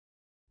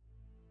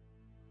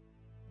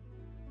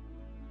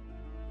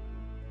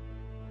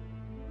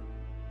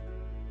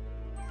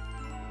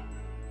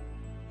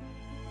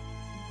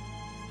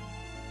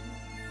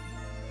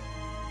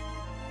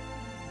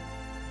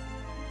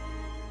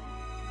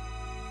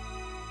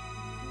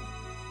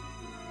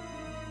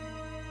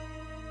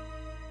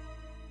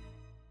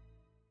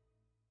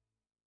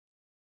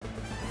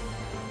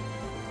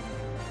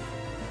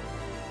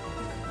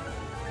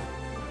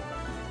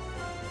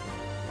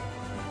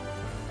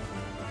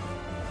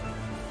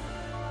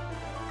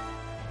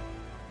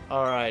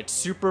Alright,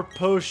 super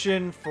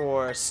potion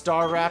for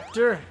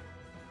Staraptor.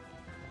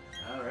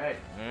 Alright.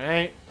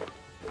 Alright.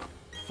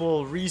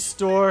 Full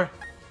restore.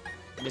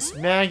 Miss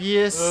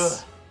Magius.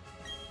 Ugh.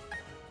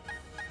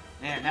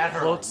 Man, that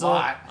hurt Floatzel. a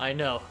lot. I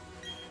know.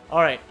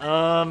 Alright,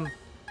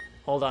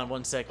 hold on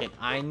 1 second.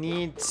 I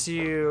need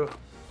to...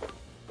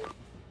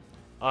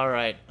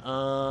 Alright,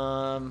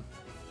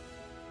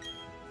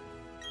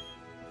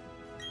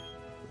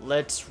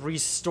 let's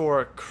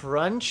restore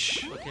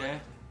Crunch. Okay.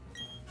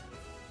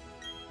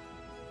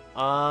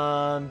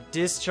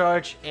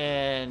 Discharge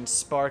and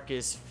Spark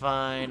is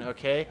fine,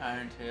 okay.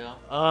 Iron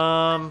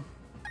Tail.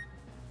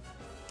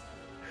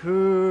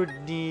 Who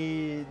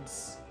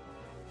needs...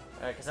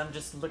 Alright, because I'm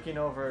just looking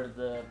over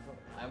the...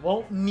 I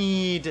won't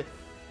need,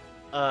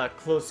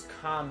 close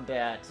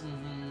combat.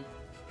 Mm-hmm.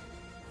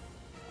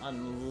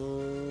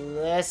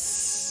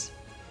 Unless...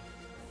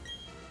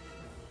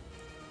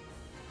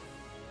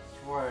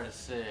 4 out of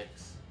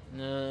 6.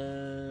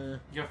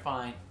 You're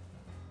fine.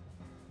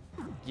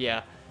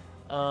 Yeah.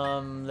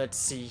 Let's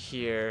see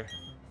here.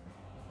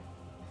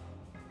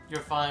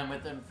 You're fine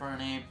with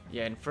Infernape.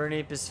 Yeah,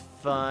 Infernape is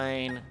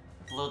fine.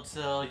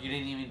 Floatzel, you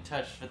didn't even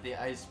touch with the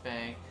Ice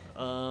Bank.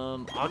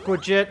 Aqua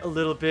Jet a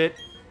little bit.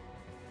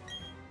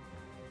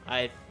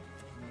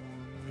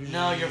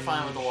 No, you're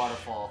fine with the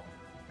Waterfall.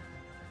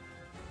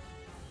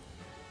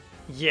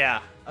 Yeah,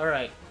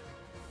 alright.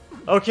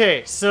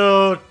 Okay,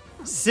 so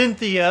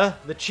Cynthia,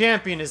 the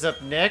champion, is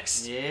up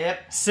next.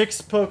 Yep.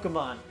 6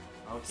 Pokemon.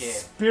 Okay.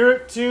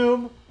 Spirit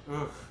Tomb,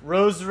 Oof.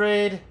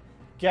 Roserade,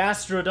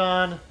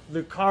 Gastrodon,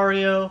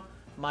 Lucario,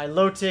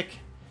 Milotic,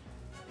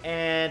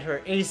 and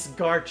her ace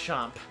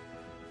Garchomp.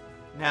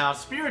 Now,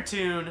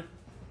 Spiritomb,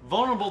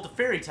 vulnerable to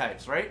fairy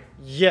types, right?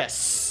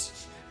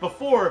 Yes.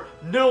 Before,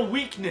 no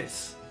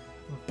weakness.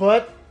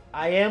 But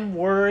I am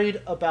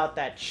worried about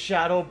that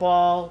Shadow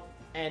Ball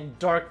and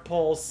Dark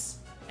Pulse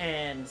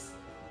and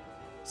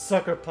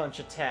Sucker Punch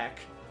attack.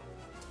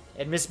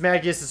 And Miss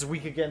Magius is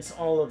weak against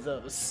all of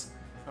those.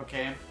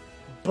 Okay.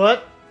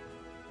 But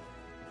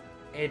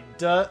it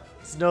does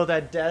know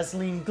that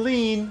Dazzling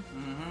Gleam.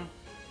 Mm-hmm.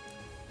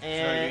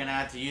 And So you're gonna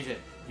have to use it.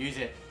 Use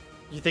it.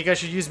 you think I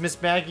should use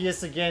Miss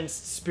Magius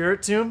against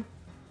Spirit Tomb?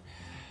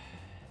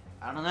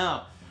 I don't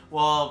know.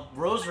 Well,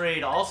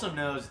 Roserade also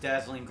knows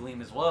Dazzling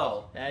Gleam as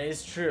well. That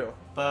is true.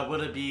 But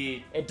would it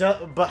be... It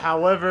does, but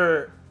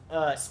however,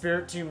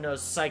 Spirit Tomb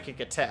knows Psychic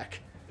Attack.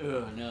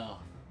 Oh, no.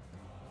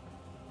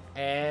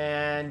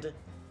 And...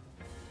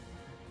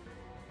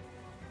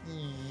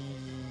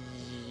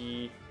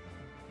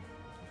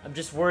 I'm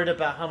just worried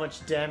about how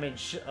much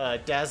damage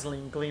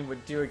Dazzling Gleam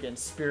would do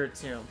against Spirit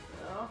Tomb.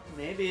 Well,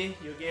 maybe.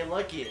 You'll get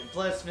lucky. And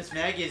plus, Miss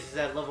Magius is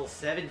at level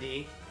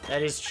 70.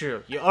 That is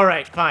true.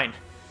 Alright, fine.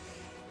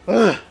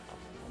 Ugh.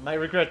 I might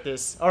regret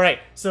this. Alright,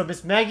 so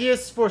Miss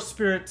Magius for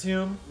Spirit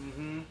Tomb.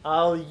 Mm-hmm.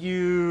 I'll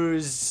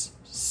use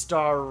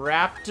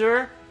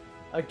Staraptor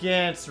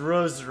against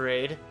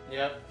Roserade.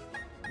 Yep.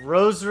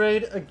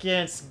 Roserade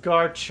against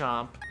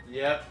Garchomp.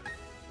 Yep.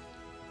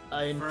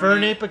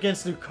 Infernape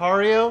against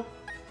Lucario.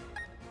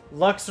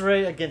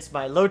 Luxray against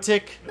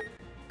Milotic.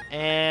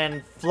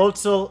 And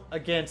Floatzel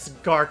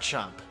against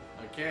Garchomp.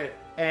 Okay.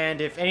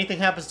 And if anything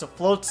happens to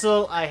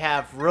Floatzel, I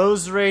have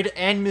Roserade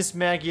and Miss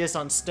Magius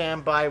on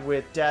standby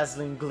with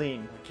Dazzling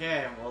Gleam.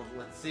 Okay, well,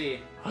 let's see.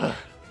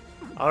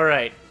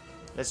 Alright,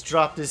 let's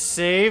drop this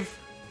save.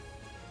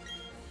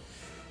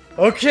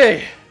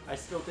 Okay. I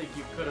still think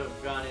you could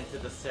have gone into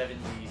the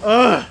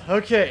 70s.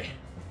 Okay.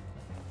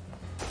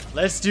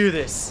 Let's do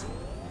this.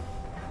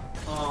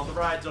 Oh, the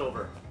ride's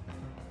over.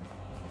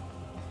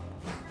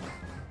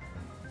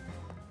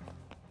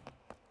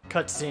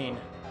 Cutscene.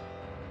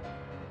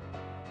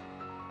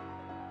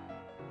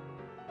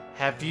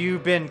 Have you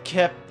been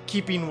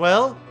keeping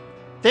well?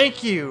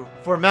 Thank you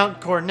for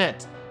Mount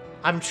Cornet.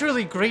 I'm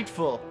truly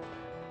grateful.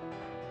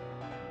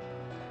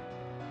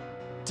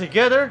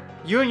 Together,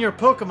 you and your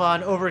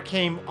Pokemon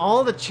overcame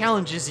all the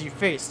challenges you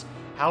faced,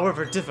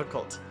 however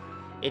difficult.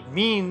 It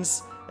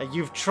means that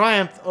you've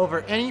triumphed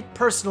over any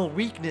personal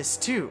weakness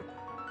too.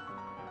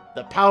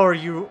 The power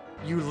you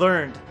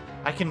learned,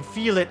 I can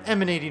feel it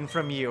emanating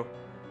from you.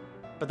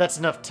 But that's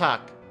enough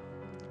talk.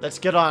 Let's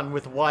get on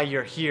with why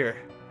you're here.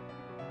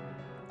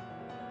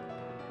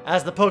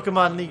 As the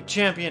Pokemon League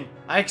champion,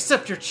 I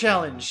accept your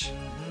challenge.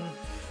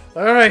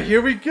 Alright,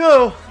 here we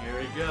go. Here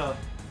we go.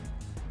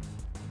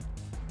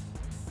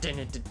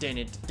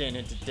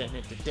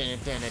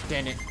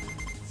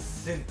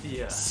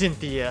 Cynthia.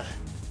 Cynthia.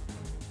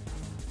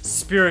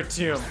 Spirit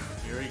Tomb.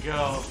 Here we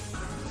go.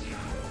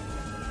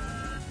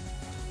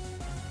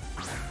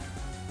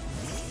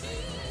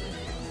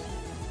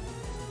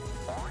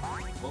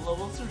 What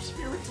level's her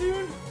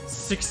Spiritomb?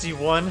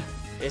 61.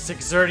 It's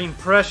exerting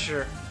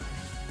pressure,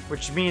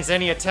 which means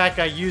any attack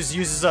I use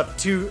uses up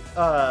 2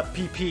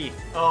 PP.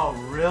 Oh,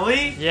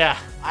 really? Yeah.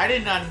 I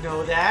did not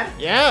know that.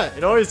 Yeah,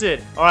 it always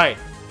did. Alright.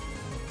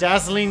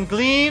 Dazzling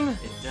Gleam.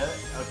 It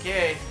does.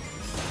 Okay.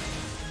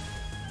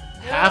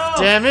 Half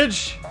No!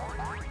 damage.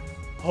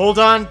 Hold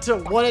on to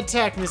one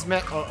attack, Miss Ma-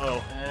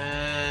 Uh-oh.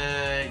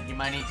 You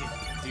might need to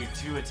do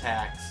 2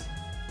 attacks.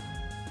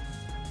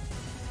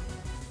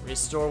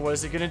 Restore, what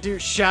is it gonna do?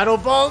 Shadow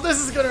Ball, this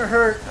is gonna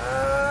hurt.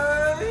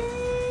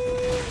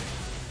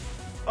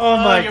 Oh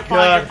my you're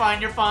god.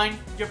 Fine, you're fine,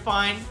 you're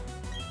fine.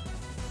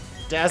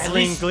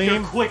 Dazzling Gleam.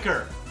 You're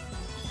quicker.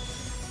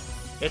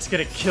 It's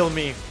gonna kill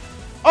me.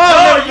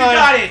 Oh, never you mind.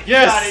 got it.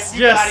 Yes,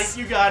 you got it.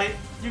 You got it.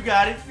 You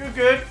got it. You're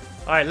good.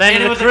 Alright,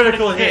 landed And it a was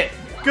critical hit.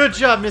 Good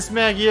job, Miss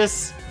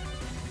Magius.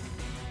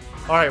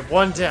 Alright,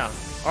 1 down.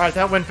 Alright,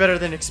 that went better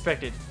than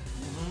expected.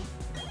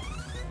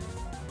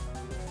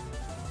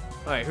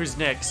 Alright, who's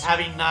next?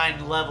 Having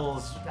 9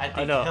 levels, I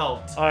think,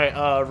 helped. Alright,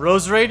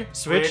 Roserade,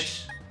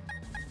 switch.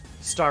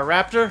 Star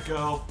Raptor.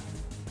 Go.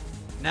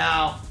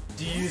 Now,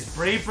 do you use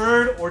Brave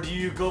Bird or do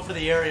you go for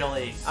the aerial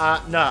ace?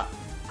 Nah.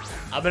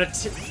 I'm gonna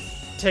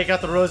take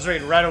out the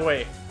Roserade right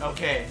away.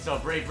 Okay, so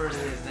Brave Bird it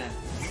is then.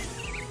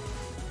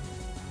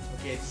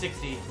 Okay, it's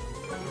 60.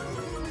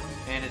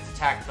 And its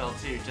attack fell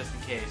too, just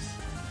in case.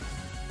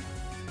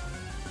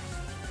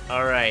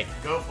 Alright.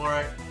 Go for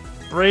it.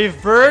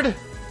 Brave Bird.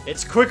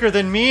 It's quicker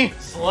than me.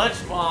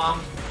 Sludge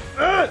Bomb.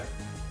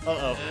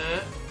 Uh-oh.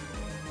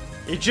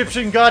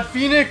 Egyptian God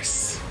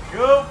Phoenix.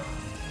 Go.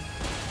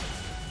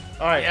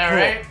 Alright, Yeah, cool.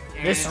 right?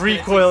 This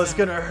recoil is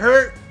gonna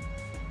hurt.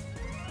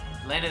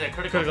 Landed a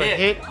critical Critical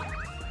hit.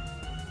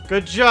 hit.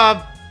 Good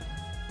job.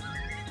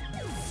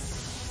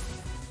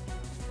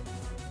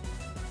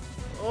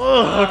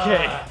 Oh,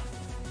 okay.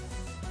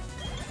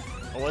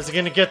 I wasn't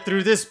gonna get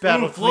through this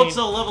battle.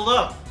 Floatzel leveled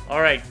up.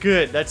 Alright,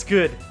 good. That's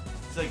good.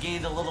 So it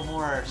gained a little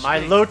more My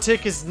strength. low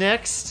tick is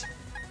next.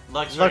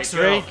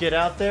 Luxray, get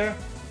out there.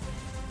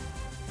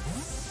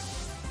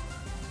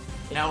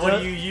 Now what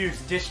do you use?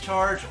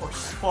 Discharge or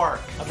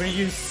Spark? I'm gonna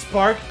use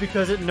Spark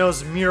because it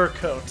knows Mirror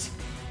Coat.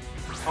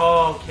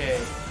 Okay.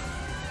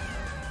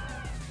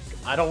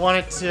 I don't want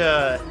it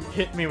to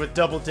hit me with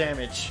double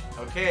damage.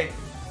 Okay.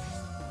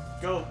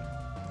 Go.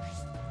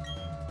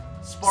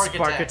 Spark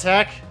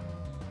attack.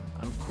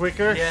 I'm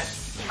quicker.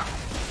 Yes.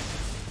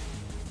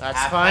 That's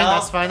Half fine, health.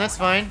 that's fine, that's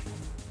fine.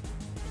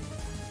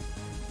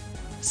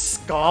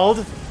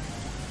 Scald.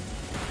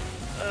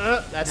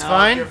 That's No,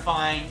 fine. You're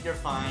fine. You're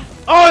fine.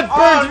 Oh, it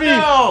burned me!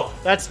 No!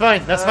 That's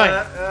fine, that's fine.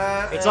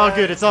 It's all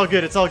good, it's all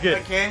good, it's all good.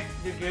 Okay,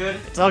 you're good.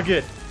 It's all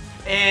good.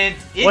 And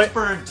it's Wait,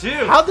 burned too.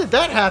 How did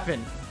that happen?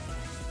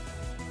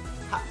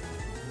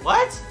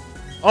 What?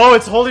 Oh,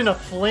 it's holding a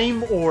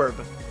flame orb.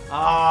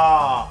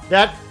 Ah.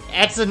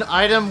 That's an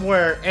item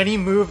where any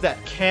move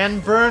that can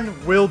burn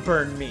will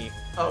burn me.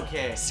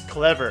 Okay. It's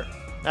clever.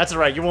 That's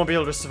alright, you won't be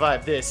able to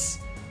survive this.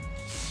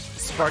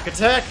 Spark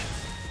attack.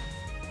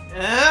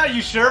 Are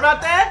you sure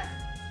about that?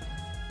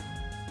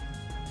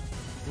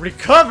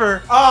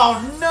 Recover.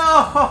 Oh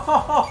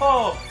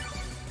no!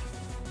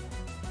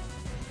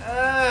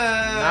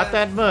 Not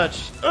that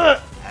much.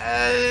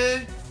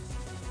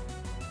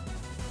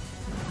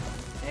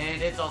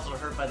 And it's also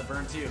hurt by the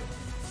burn too.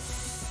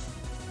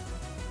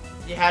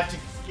 You have to,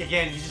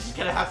 again, you just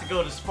gonna have to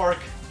go to Spark.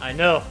 I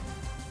know.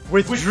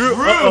 Withdrew.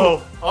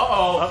 Uh-oh.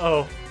 Uh-oh.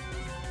 Uh-oh.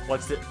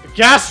 What's it?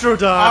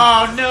 Gastrodon!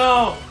 Oh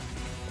no!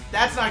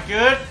 That's not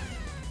good.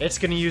 It's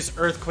gonna use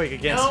Earthquake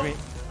against Nope. me.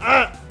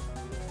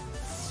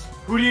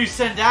 Who do you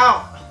send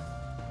out?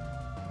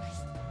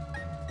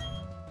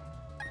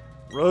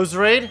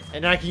 Roserade,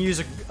 and I can use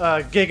a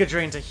Giga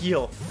Drain to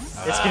heal.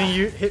 It's gonna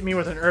hit me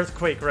with an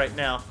Earthquake right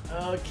now.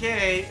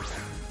 Okay.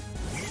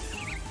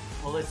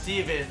 Well, let's see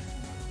if it...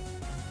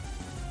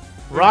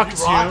 Rock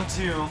Rock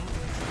Tomb. Tomb.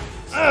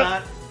 It's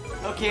not...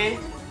 Okay.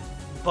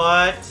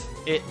 But...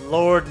 It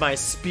lowered my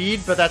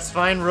speed, but that's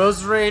fine.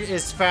 Roserade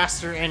is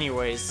faster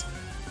anyways.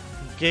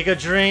 Giga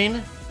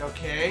Drain.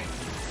 Okay.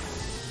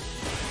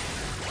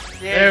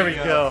 There we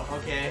go.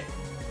 Okay.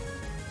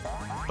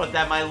 But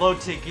that my low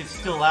tick is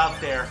still out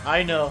there.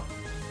 I know.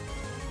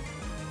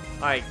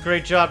 Alright,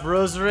 great job,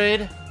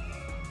 Roserade.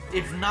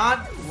 If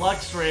not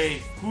Luxray,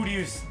 who do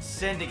you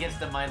send against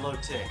the my low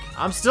tick?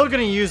 I'm still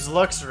gonna use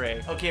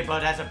Luxray. Okay,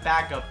 but as a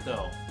backup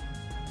though.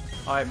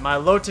 Alright, my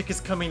low tick is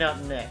coming out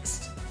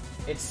next.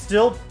 It's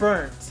still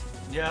burnt.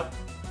 Yep.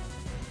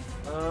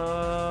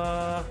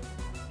 Uh...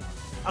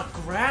 A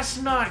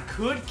grass knot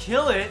could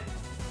kill it.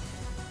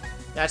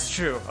 That's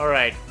true.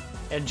 Alright.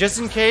 And just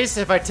in case,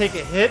 if I take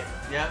a hit,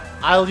 Yep.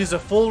 I'll use a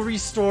full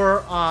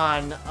restore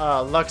on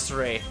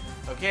Luxray.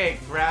 Okay,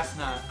 grass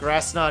knot.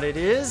 Grass Knot it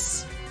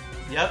is.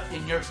 Yep,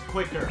 and yours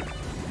quicker.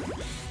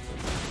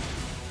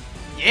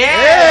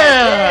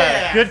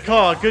 Yeah! Good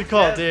call,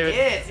 Yeah, David.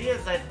 Yeah, see,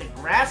 it's like the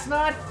grass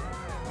knot.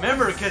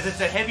 Remember, because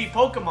it's a heavy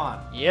Pokemon.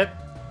 Yep.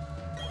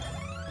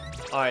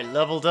 Alright,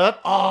 leveled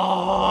up.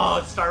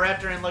 Oh,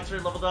 Staraptor and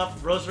Luxray leveled up.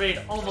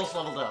 Roserade almost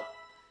leveled up.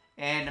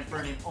 And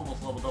Infernape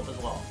almost leveled up as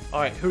well.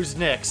 Alright, who's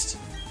next?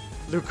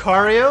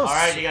 Lucario?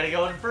 Alright, you gotta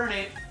go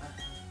Infernape.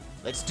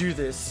 Let's do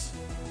this.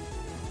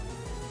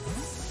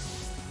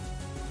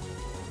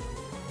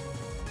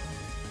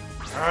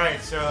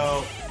 Alright,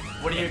 so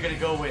what are you gonna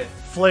go with?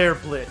 Flare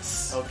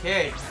Blitz.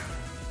 Okay.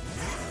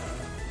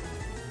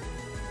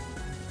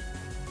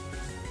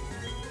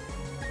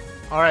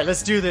 Alright,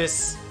 let's do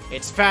this.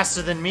 It's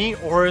faster than me.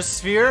 Aura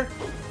Sphere.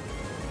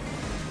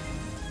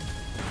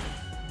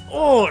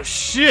 Oh,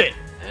 shit!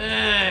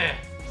 This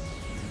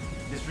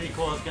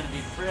recoil is gonna be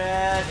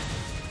Fred.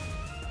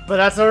 But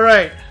that's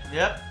alright.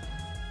 Yep.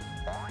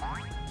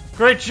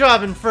 Great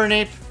job,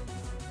 Infernape.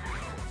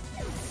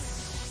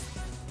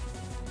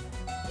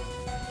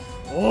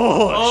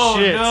 Oh,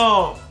 shit.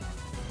 No.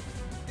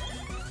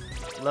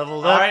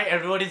 Leveled up. Alright,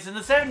 everybody's in the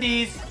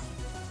 70s.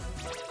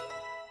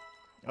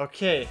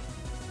 Okay.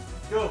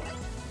 Go.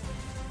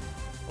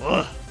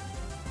 Ugh.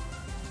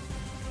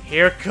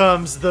 Here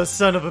comes the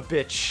son of a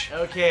bitch.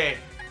 Okay.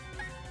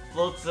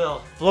 Floatzel.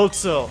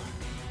 Floatzel.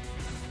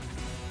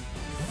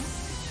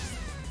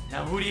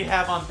 Now who do you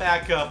have on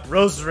backup?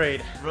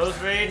 Roserade.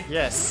 Roserade?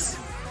 Yes.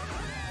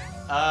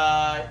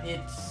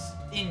 It's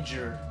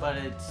injured, but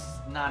it's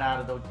not out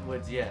of the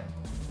woods yet.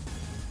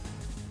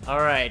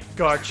 Alright,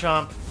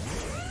 Garchomp.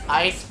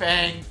 Ice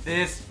Fang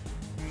this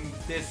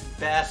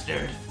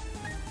bastard.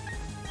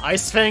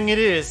 Ice Fang it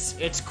is.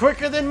 It's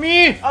quicker than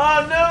me.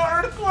 Oh no,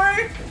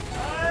 Earthquake!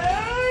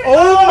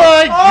 Oh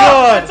my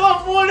god! It's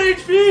on 1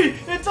 HP!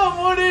 It's on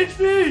 1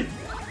 HP!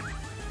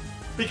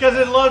 Because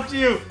it loved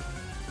you.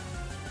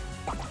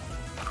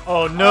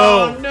 Oh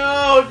no! Oh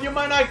no! You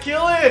might not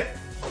kill it!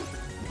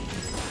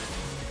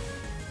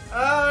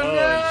 Oh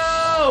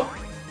no!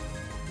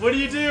 What do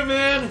you do,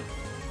 man?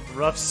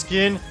 Rough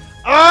skin.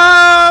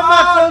 Ah!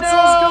 My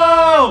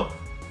Floatzel's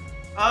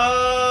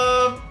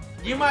gone!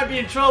 You might be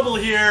in trouble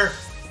here.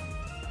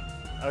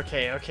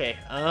 Okay, okay.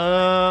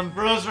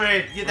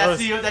 Roserade,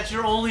 yeah, that's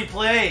your only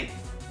play.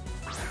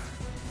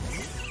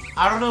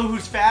 I don't know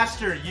who's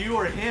faster, you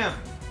or him.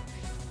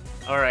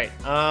 Alright,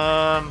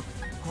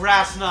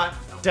 Grass Knot.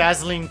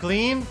 Dazzling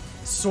Gleam.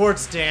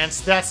 Swords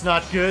Dance. That's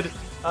not good.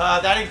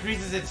 That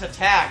increases its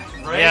attack,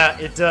 right? Yeah,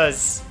 it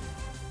does.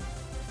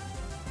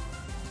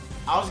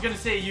 I was gonna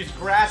say use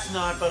Grass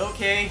Knot, but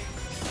okay.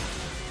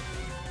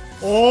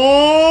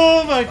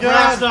 Oh my god!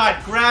 Grass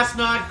Knot, Grass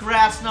Knot,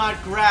 Grass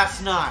Knot,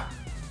 Grass Knot.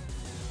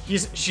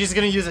 She's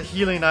gonna use a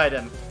healing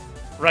item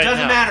right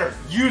Doesn't now. matter.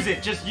 Use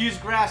it. Just use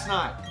Grass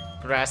Knot.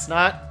 Grass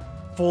Knot.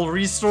 Full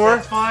restore.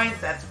 That's fine.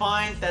 That's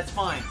fine. That's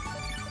fine.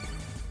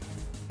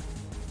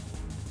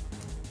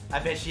 I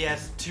bet she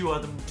has two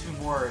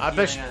more. I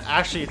bet healing items.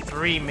 actually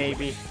 3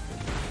 maybe.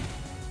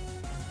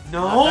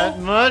 No. Not that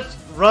much.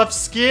 Rough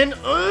skin.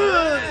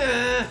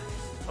 Ugh.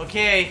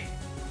 Okay.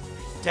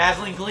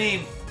 Dazzling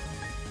Gleam.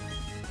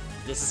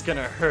 This is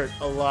gonna hurt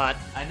a lot.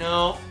 I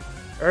know.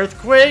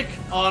 Earthquake.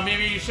 Oh,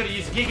 maybe you should have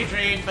used Giga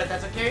Drain, but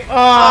that's okay.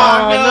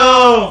 Oh,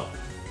 no!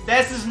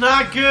 This is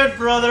not good,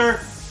 brother.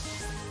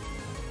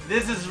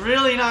 This is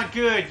really not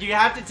good. You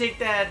have to take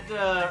that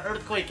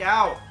Earthquake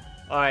out.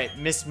 Alright,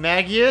 Miss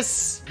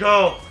Magius.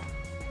 Go.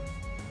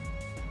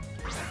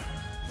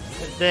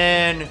 And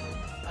then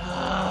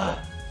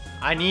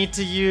I need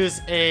to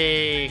use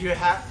a. You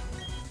have.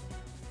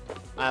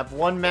 I have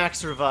 1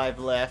 max revive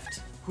left.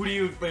 Who do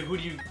you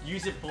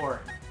use it for?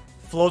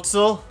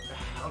 Floatzel.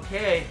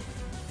 Okay.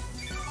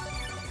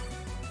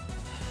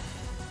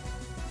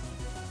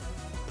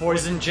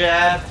 Poison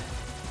Jab.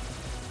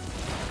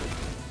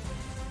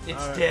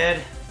 It's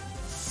dead.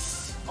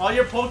 All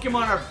your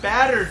Pokemon are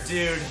battered,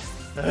 dude.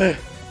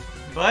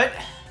 But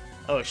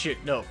Oh shoot,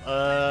 no.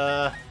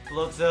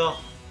 Floatzel.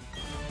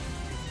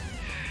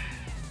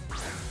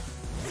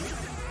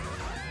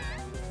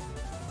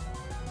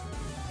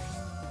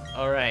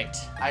 Alright.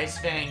 Ice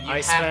Fang, you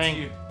Ice have Fang.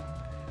 to.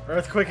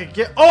 Earthquake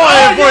again. Oh,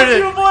 I avoided yes, it!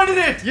 you avoided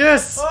it!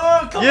 Yes!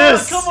 Oh, come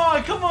Yes! on, come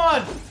on, come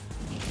on!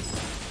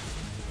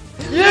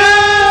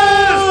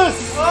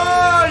 Yes!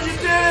 Oh, you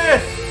did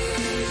it!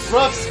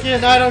 Rough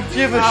skin, I don't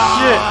give a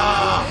shit.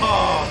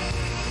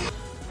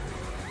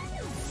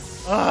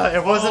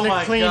 It wasn't Oh a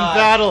my clean God.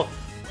 battle.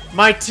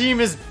 My team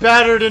is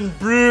battered and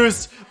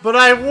bruised, but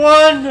I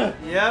won!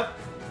 Yep.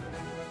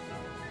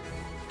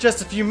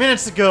 Just a few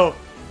minutes ago,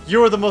 you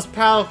were the most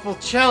powerful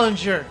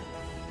challenger.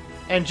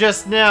 And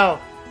just now,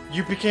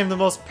 you became the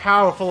most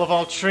powerful of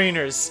all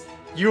trainers.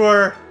 You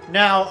are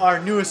now our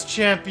newest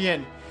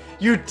champion.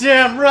 You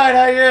damn right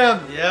I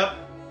am! Yep.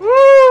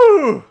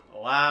 Woo!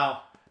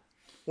 Wow.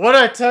 What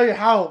did I tell you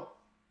how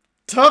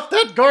tough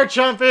that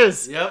Garchomp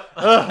is? Yep.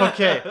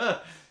 Okay.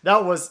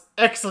 That was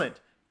excellent.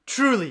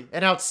 Truly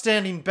an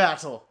outstanding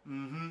battle.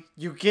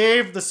 You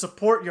gave the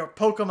support your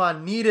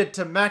Pokemon needed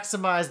to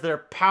maximize their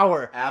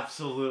power.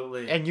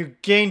 Absolutely. And you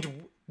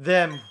gained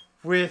them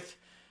with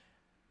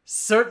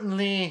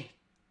certainly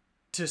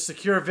to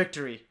secure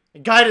victory.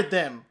 Guided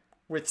them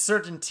with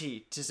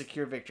certainty to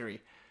secure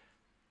victory.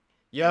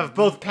 You have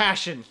both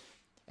passion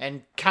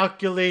and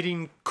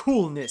calculating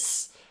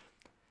coolness.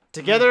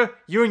 Together,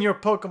 you and your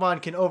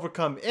Pokemon can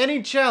overcome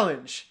any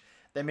challenge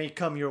that may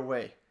come your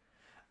way.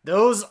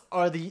 Those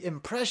are the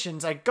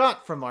impressions I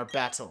got from our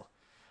battle.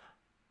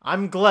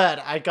 I'm glad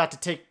I got to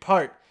take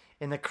part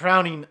in the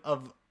crowning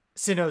of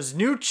Sinnoh's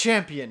new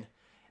champion.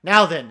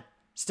 Now then,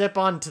 step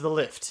on to the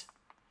lift.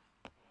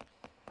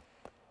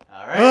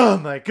 Alright. Oh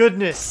my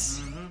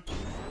goodness.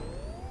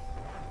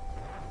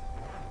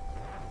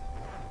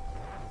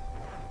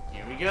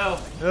 Here we go.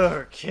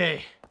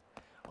 Okay.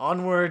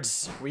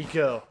 Onwards we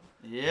go.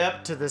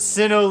 Yep. To the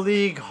Sinnoh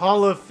League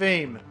Hall of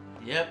Fame,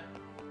 Yep.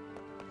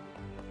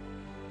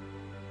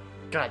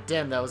 God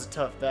damn, that was a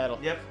tough battle.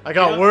 Yep. I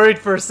got worried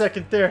for a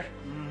second there.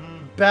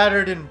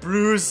 Battered and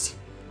bruised.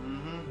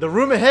 The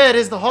room ahead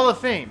is the Hall of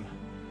Fame.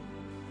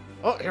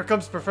 Oh, here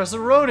comes Professor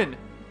Ronan.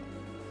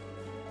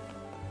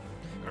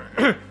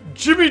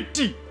 Jimmy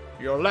D,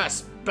 your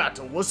last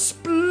battle was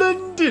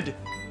splendid.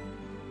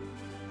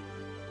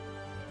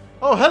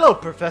 Oh, hello,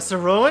 Professor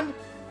Rowan.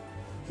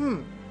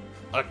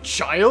 A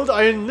child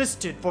I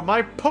enlisted for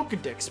my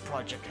Pokédex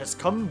project has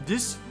come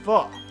this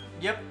far.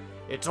 Yep.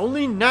 It's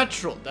only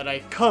natural that I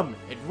come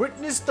and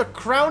witness the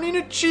crowning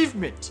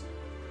achievement.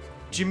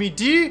 Jimmy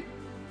D,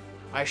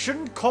 I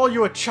shouldn't call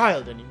you a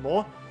child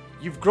anymore.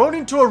 You've grown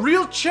into a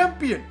real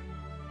champion.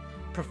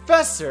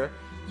 Professor,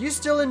 you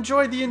still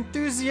enjoy the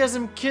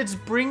enthusiasm kids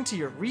bring to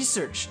your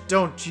research,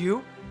 don't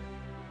you?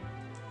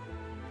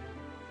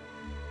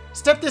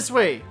 Step this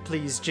way,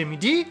 please, Jimmy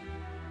D.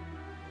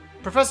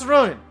 Professor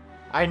Ronan,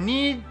 I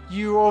need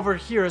you over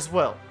here as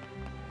well.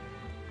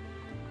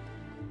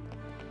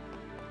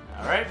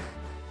 Alright.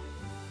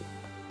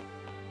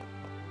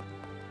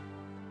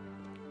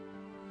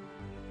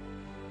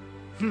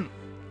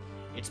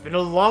 It's been a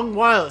long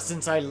while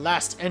since I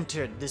last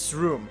entered this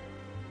room.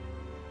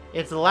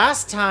 If the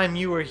last time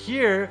you were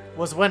here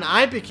was when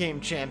I became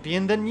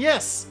champion, then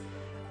yes,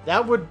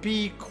 that would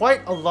be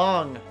quite a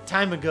long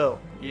time ago.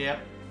 Yep.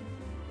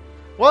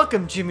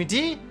 Welcome, Jimmy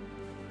D.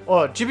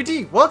 Oh, Jimmy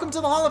D, welcome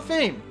to the Hall of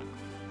Fame.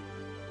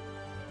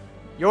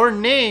 Your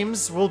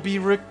names will be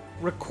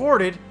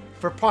recorded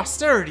for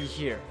posterity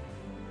here.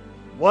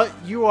 What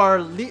you are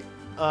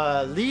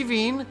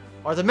leaving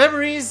are the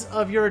memories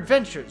of your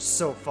adventures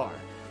so far.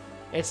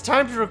 It's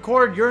time to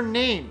record your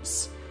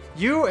names,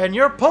 you and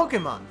your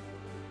Pokémon.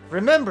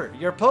 Remember,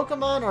 your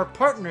Pokémon are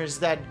partners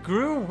that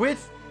grew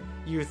with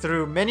you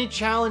through many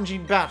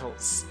challenging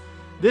battles.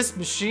 This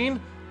machine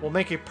will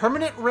make a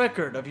permanent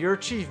record of your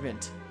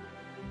achievement.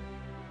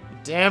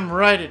 Damn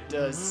right it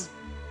does.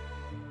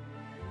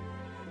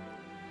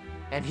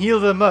 And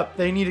heal them up.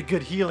 They need a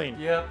good healing.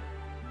 Yep.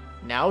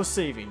 Now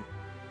saving.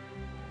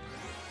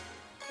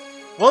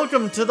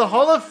 Welcome to the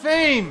Hall of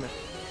Fame!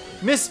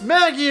 Miss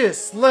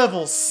Magius,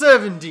 level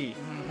 70.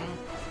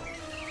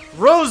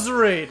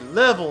 Roserade,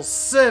 level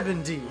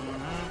 70.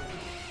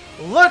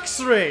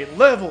 Luxray,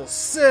 level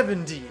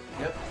 70.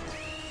 Yep.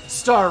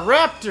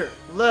 Staraptor,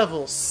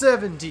 level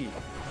 70.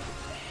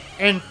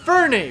 And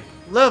Fernape,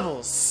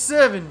 level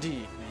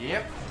 70.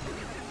 Yep.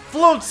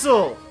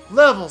 Floatzel,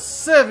 level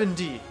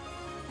 70.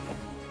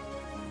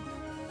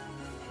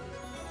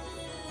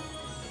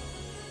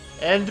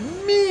 And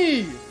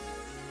me!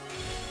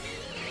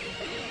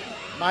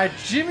 My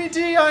Jimmy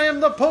D, I am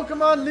the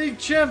Pokemon League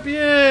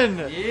champion!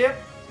 Yep.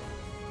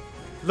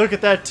 Look at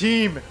that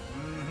team!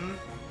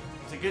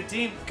 It's a good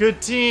team.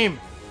 Good team!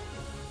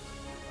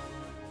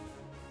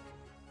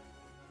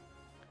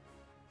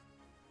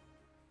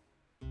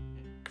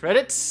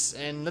 Credits,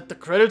 and let the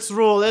credits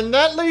roll. And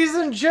that, ladies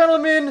and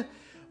gentlemen,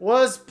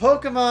 was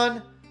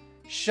Pokemon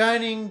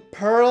Shining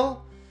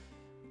Pearl.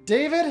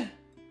 David,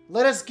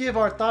 let us give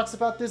our thoughts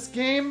about this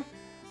game.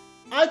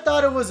 I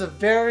thought it was a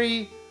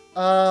very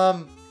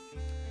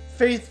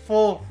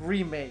faithful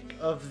remake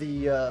of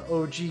the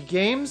OG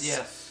games.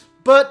 Yes.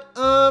 But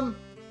I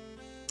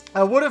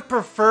would have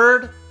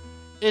preferred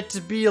it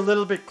to be a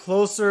little bit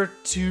closer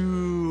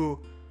to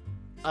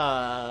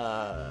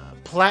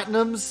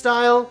Platinum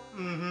style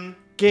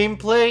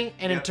gameplay,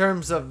 and in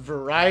terms of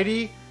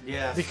variety.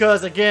 Yes.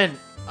 Because again,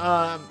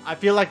 I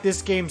feel like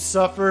this game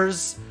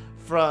suffers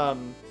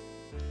from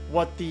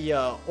what the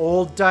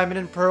old Diamond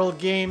and Pearl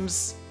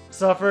games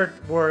suffered,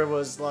 where it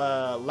was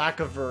lack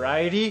of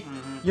variety.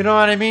 You know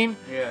what I mean?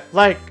 Yeah.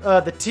 Like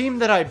the team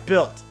that I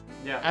built,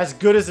 Yeah. as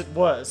good as it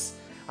was,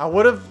 I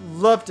would have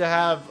loved to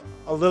have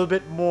a little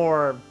bit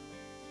more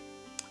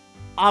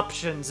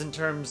options in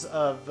terms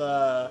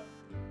of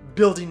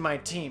building my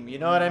team. You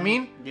know what I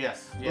mean?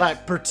 Yes. Yes.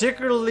 Like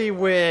particularly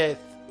with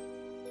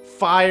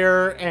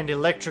fire and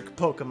electric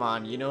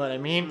Pokemon. You know what I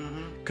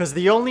mean? Because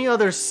the only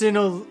other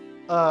Sinnoh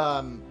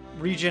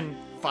region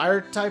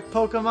fire type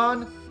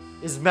Pokemon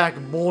is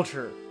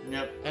Magmolter.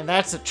 Yep. And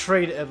that's a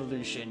trait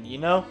evolution, you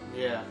know?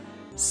 Yeah.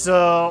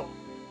 So,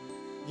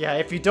 yeah,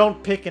 if you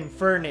don't pick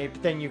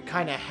Infernape, then you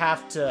kind of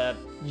have to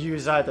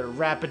use either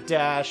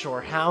Rapidash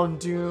or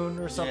Houndoom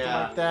or something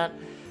Yeah. like that.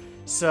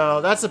 So,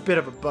 that's a bit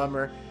of a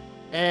bummer.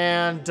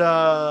 And,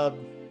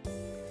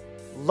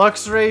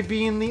 Luxray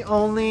being the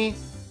only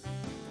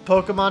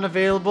Pokemon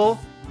available.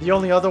 The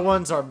only other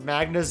ones are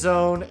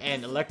Magnezone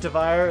and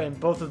Electivire, and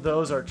both of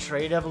those are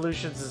trait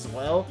evolutions as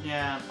well.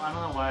 Yeah. I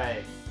don't know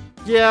why.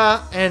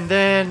 Yeah, and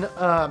then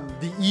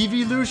the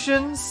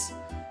Evolutions,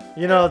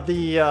 you know, the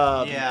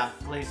Yeah.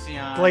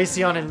 Glaceon.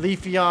 Glaceon and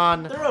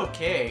Leafeon. They're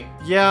okay.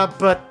 Yeah,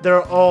 but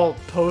they're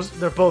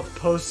both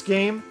post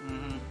game.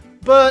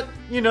 But,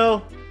 you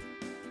know,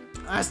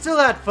 I still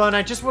had fun.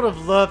 I just would have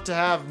loved to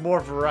have more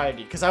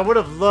variety, because I would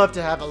have loved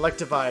to have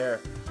Electivire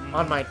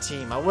on my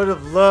team. I would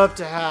have loved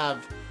to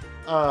have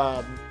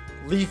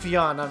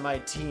Leafeon on my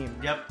team.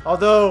 Yep.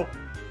 Although,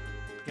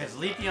 Because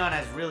Leafeon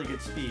has really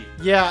good speed.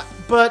 yeah,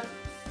 but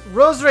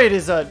Roserade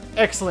is an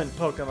excellent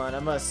Pokemon, I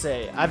must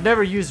say. I've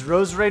never used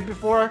Roserade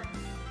before.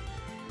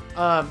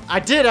 I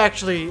did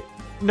actually...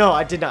 No,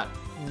 I did not.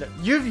 No,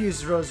 you've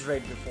used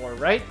Roserade before,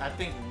 right? I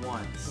think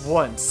once.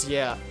 Once,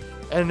 yeah.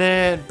 And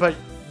then, but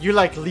you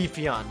like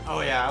Leafeon.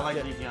 Oh yeah, I like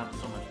Leafeon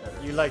so much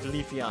better. You like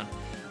Leafeon.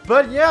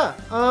 But yeah,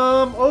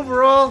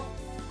 overall,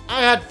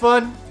 I had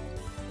fun.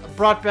 I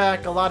brought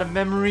back a lot of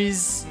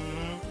memories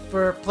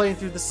for playing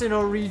through the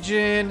Sinnoh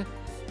region.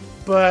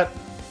 But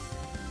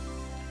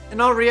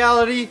in all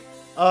reality,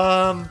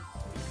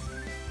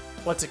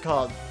 what's it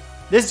called?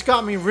 This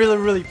got me really,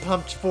 really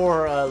pumped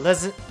for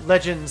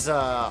Legends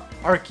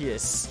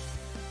Arceus.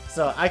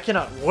 So I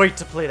cannot wait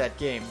to play that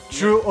game.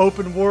 True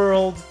open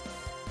world,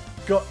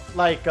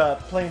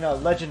 playing a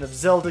Legend of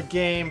Zelda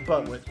game,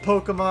 but with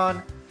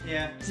Pokemon.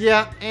 Yeah.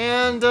 Yeah,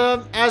 and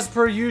as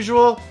per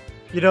usual,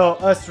 you know,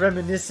 us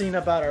reminiscing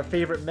about our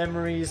favorite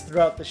memories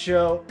throughout the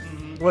show,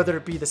 whether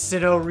it be the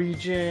Sinnoh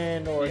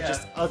region or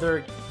just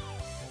other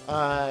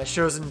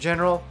shows in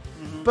general.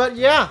 But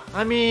yeah,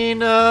 I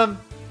mean, I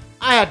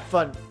had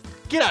fun.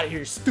 Get out of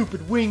here, stupid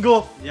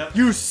Wingull. Yep.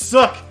 You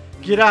suck.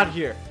 Get out of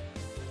here.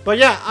 But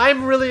yeah,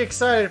 I'm really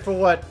excited for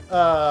what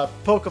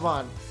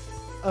Pokemon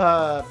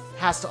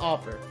has to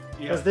offer.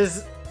 Because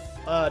this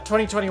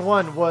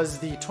 2021 was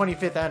the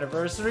 25th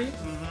anniversary.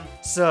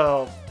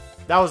 So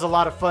that was a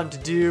lot of fun to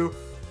do.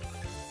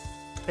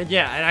 And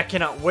yeah, and I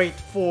cannot wait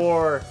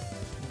for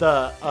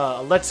the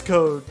Let's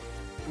Go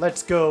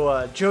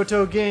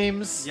Johto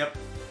games. Yep.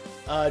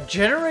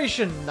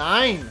 Generation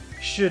 9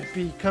 should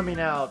be coming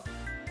out,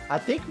 I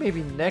think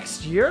maybe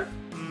next year.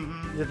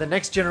 The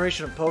next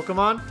generation of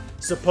Pokemon.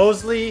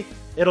 Supposedly,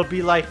 it'll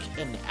be like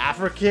an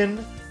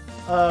African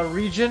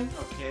region.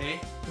 Okay.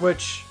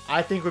 Which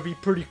I think would be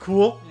pretty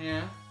cool.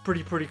 Yeah.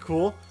 Pretty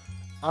cool.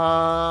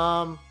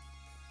 But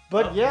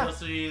yeah.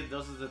 Those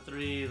are the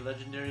 3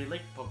 legendary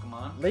lake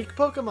Pokemon. Lake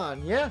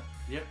Pokemon, yeah.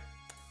 Yep.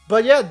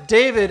 But yeah,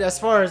 David, as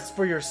far as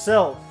for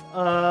yourself,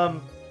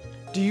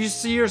 do you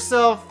see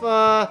yourself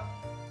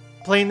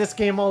playing this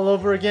game all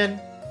over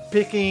again?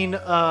 Picking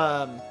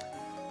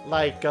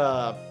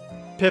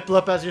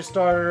Piplup as your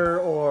starter,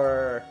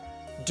 or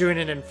doing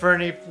an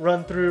Infernape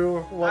run through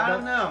or whatnot? I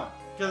don't know.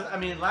 Because, I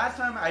mean, last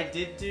time I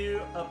did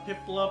do a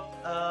Piplup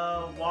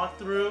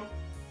walkthrough.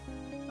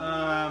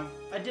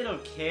 I did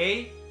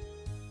okay.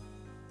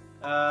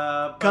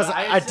 But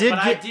I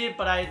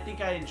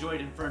think I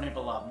enjoyed Infernape a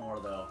lot more,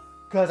 though.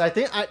 Because I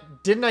think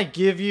didn't I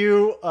give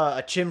you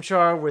a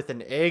Chimchar with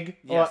an egg,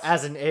 or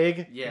as an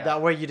egg? Yeah.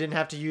 That way you didn't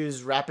have to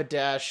use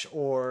Rapidash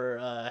or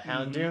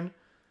Houndoom.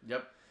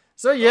 Yep.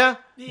 So yeah,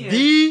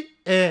 the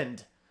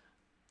end.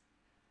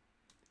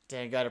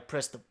 Dang, gotta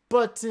press the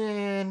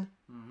button.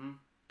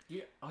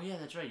 Yeah. Oh yeah,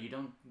 that's right. You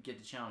don't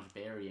get to challenge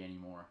Barry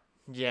anymore.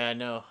 Yeah, I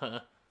know. Huh?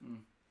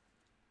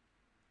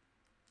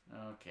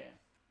 Okay.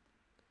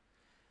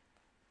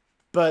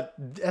 But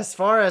as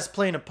far as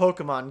playing a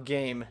Pokemon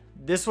game,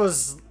 this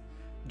was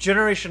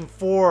Generation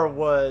 4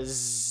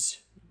 was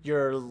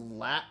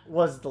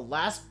the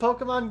last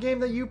Pokemon game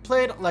that you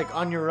played like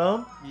on your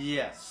own?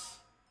 Yes.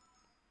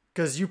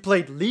 Cuz you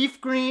played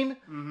Leaf Green,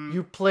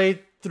 you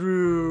played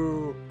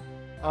through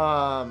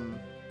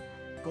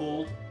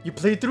Gold. You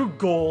played through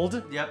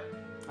Gold. Yep.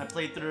 I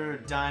played through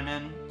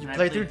Diamond. You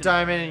played through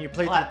Diamond and you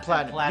played through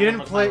Platinum.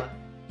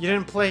 You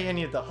didn't play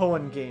any of the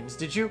Hoenn games,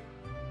 did you?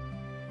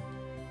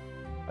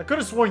 I could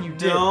have sworn you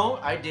did. No,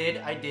 I did.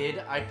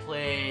 I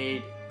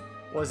played.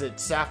 Was it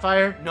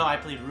Sapphire? No, I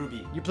played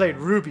Ruby. You played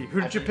Ruby.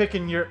 Who did you pick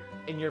in your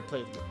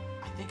playthrough?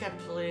 I think I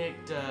played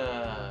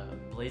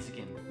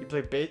Blaziken. You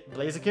played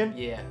Blaziken?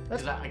 Yeah,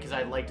 because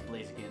I liked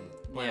Blaziken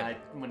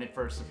when it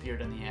first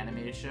appeared in the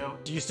animated show.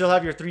 Do you still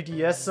have your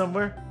 3DS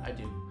somewhere? I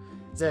do.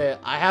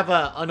 I have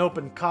an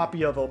unopened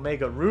copy of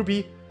Omega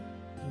Ruby.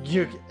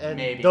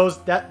 Maybe.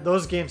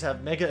 Those games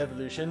have Mega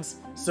Evolutions,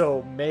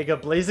 so Mega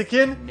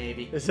Blaziken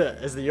maybe is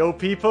the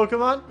OP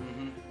Pokemon.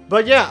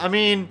 But yeah, I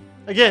mean,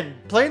 again,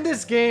 playing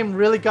this game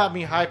really got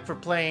me hyped for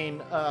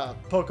playing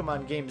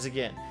Pokemon games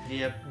again.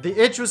 Yep. The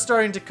itch was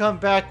starting to come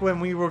back when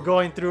we were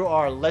going through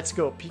our Let's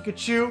Go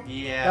Pikachu.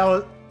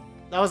 Yeah.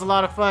 That was a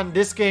lot of fun.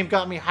 This game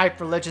got me hyped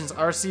for Legends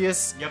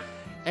Arceus. Yep.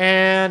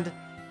 And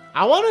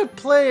I want to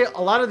play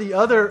a lot of the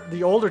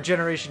older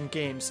generation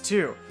games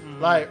too.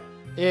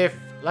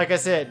 Like I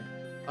said,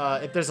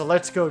 if there's a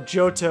Let's Go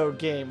Johto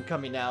game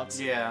coming out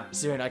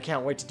soon, I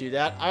can't wait to do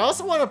that. I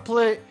also want to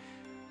play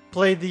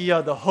the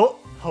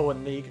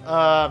Hoenn League,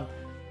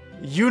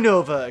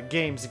 Unova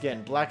games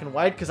again, Black and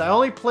White, because I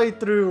only played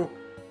through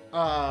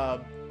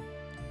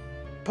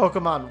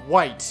Pokemon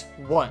White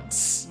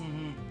once.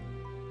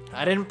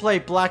 I didn't play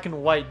Black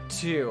and White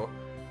 2,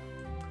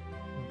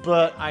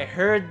 but I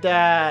heard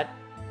that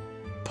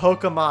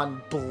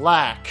Pokemon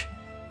Black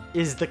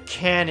is the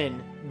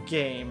canon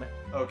game.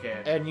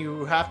 Okay. And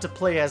you have to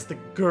play as the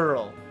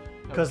girl,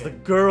 because the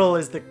girl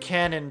is the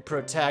canon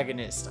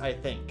protagonist, I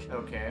think.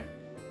 Okay.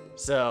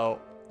 So,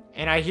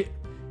 and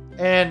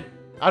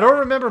I don't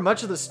remember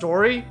much of the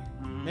story.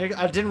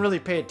 I didn't really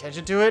pay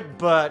attention to it,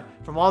 but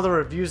from all the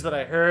reviews that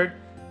I heard,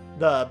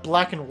 the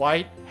Black and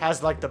White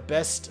has like the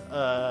best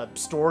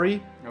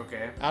story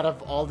Okay. out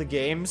of all the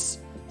games.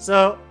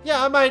 So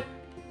yeah, I might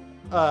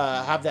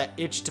have that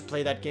itch to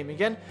play that game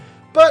again.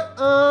 But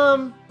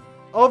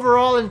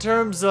overall, in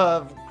terms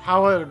of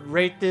how I would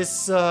rate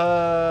this, 1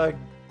 out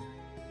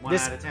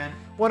of 10.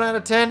 1 out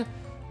of 10.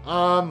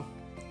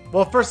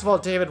 Well, first of all,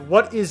 David,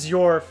 what is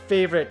your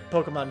favorite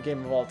Pokemon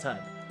game of all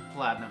time?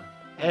 Platinum.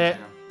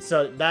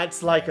 So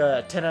that's like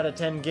a 10 out of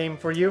 10 game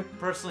for you?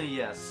 Personally,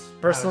 yes.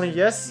 Personally,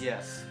 yes?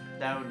 Yes.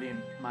 That would be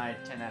my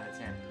 10 out of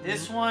 10.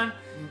 This one,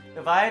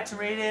 if I had to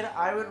rate it,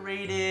 I would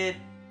rate it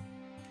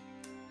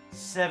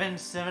 7,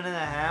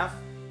 7.5.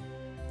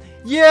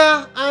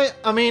 Yeah,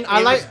 I mean,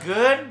 I like... It was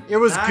good. It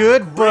was Not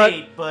good,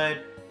 great, but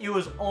it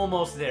was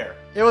almost there.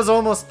 It was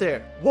almost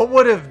there. What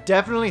would have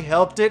definitely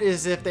helped it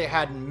is if they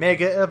had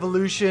Mega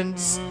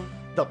Evolutions,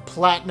 the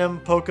Platinum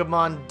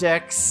Pokemon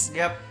Dex.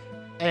 Yep.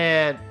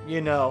 And,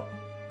 you know,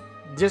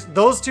 just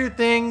those two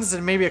things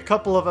and maybe a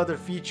couple of other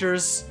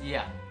features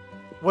Yeah.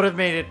 would have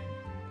made it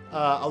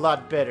a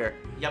lot better.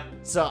 Yep.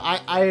 So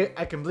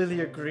I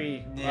completely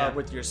agree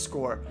with your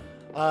score.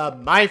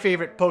 My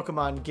favorite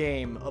Pokemon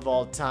game of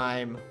all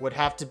time would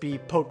have to be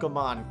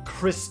Pokemon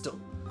Crystal.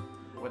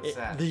 What's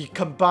that? The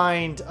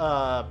combined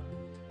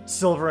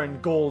Silver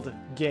and Gold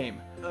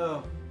game.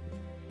 Oh.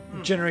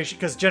 Generation,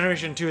 because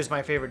Generation 2 is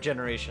my favorite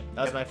generation.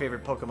 That was my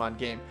favorite Pokemon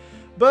game.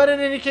 But in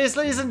any case,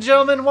 ladies and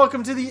gentlemen,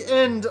 welcome to the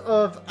end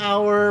of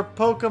our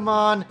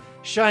Pokemon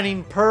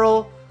Shining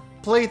Pearl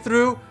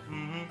playthrough.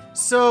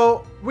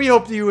 So, we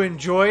hope that you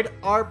enjoyed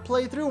our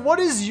playthrough. What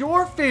is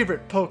your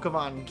favorite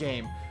Pokemon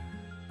game?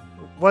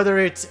 Whether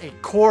it's a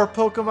core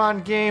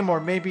Pokemon game or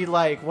maybe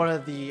like one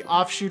of the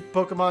offshoot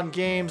Pokemon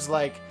games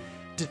like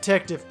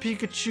Detective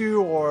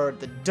Pikachu or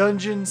the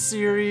Dungeon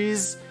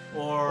series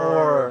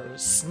or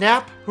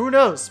Snap, who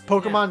knows?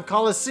 Pokemon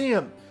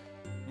Coliseum.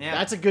 Yeah.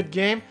 That's a good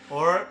game.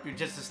 Or you're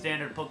just a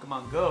standard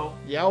Pokemon Go.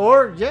 Yeah,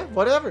 or yeah,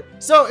 whatever.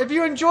 So if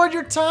you enjoyed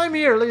your time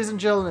here, ladies and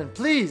gentlemen,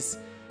 please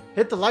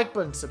hit the like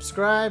button,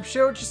 subscribe,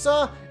 share what you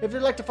saw. If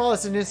you'd like to follow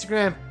us on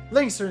Instagram,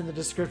 links are in the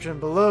description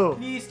below.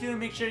 Please do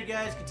make sure you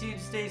guys continue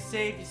to stay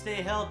safe, you stay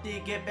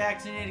healthy, get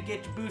vaccinated,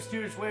 get your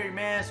boosters, wear your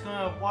mask,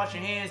 wash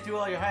your hands, do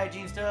all your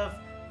hygiene stuff.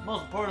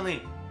 Most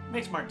importantly,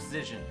 make smart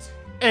decisions.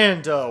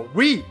 And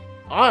we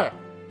are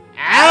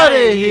out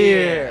of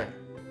here.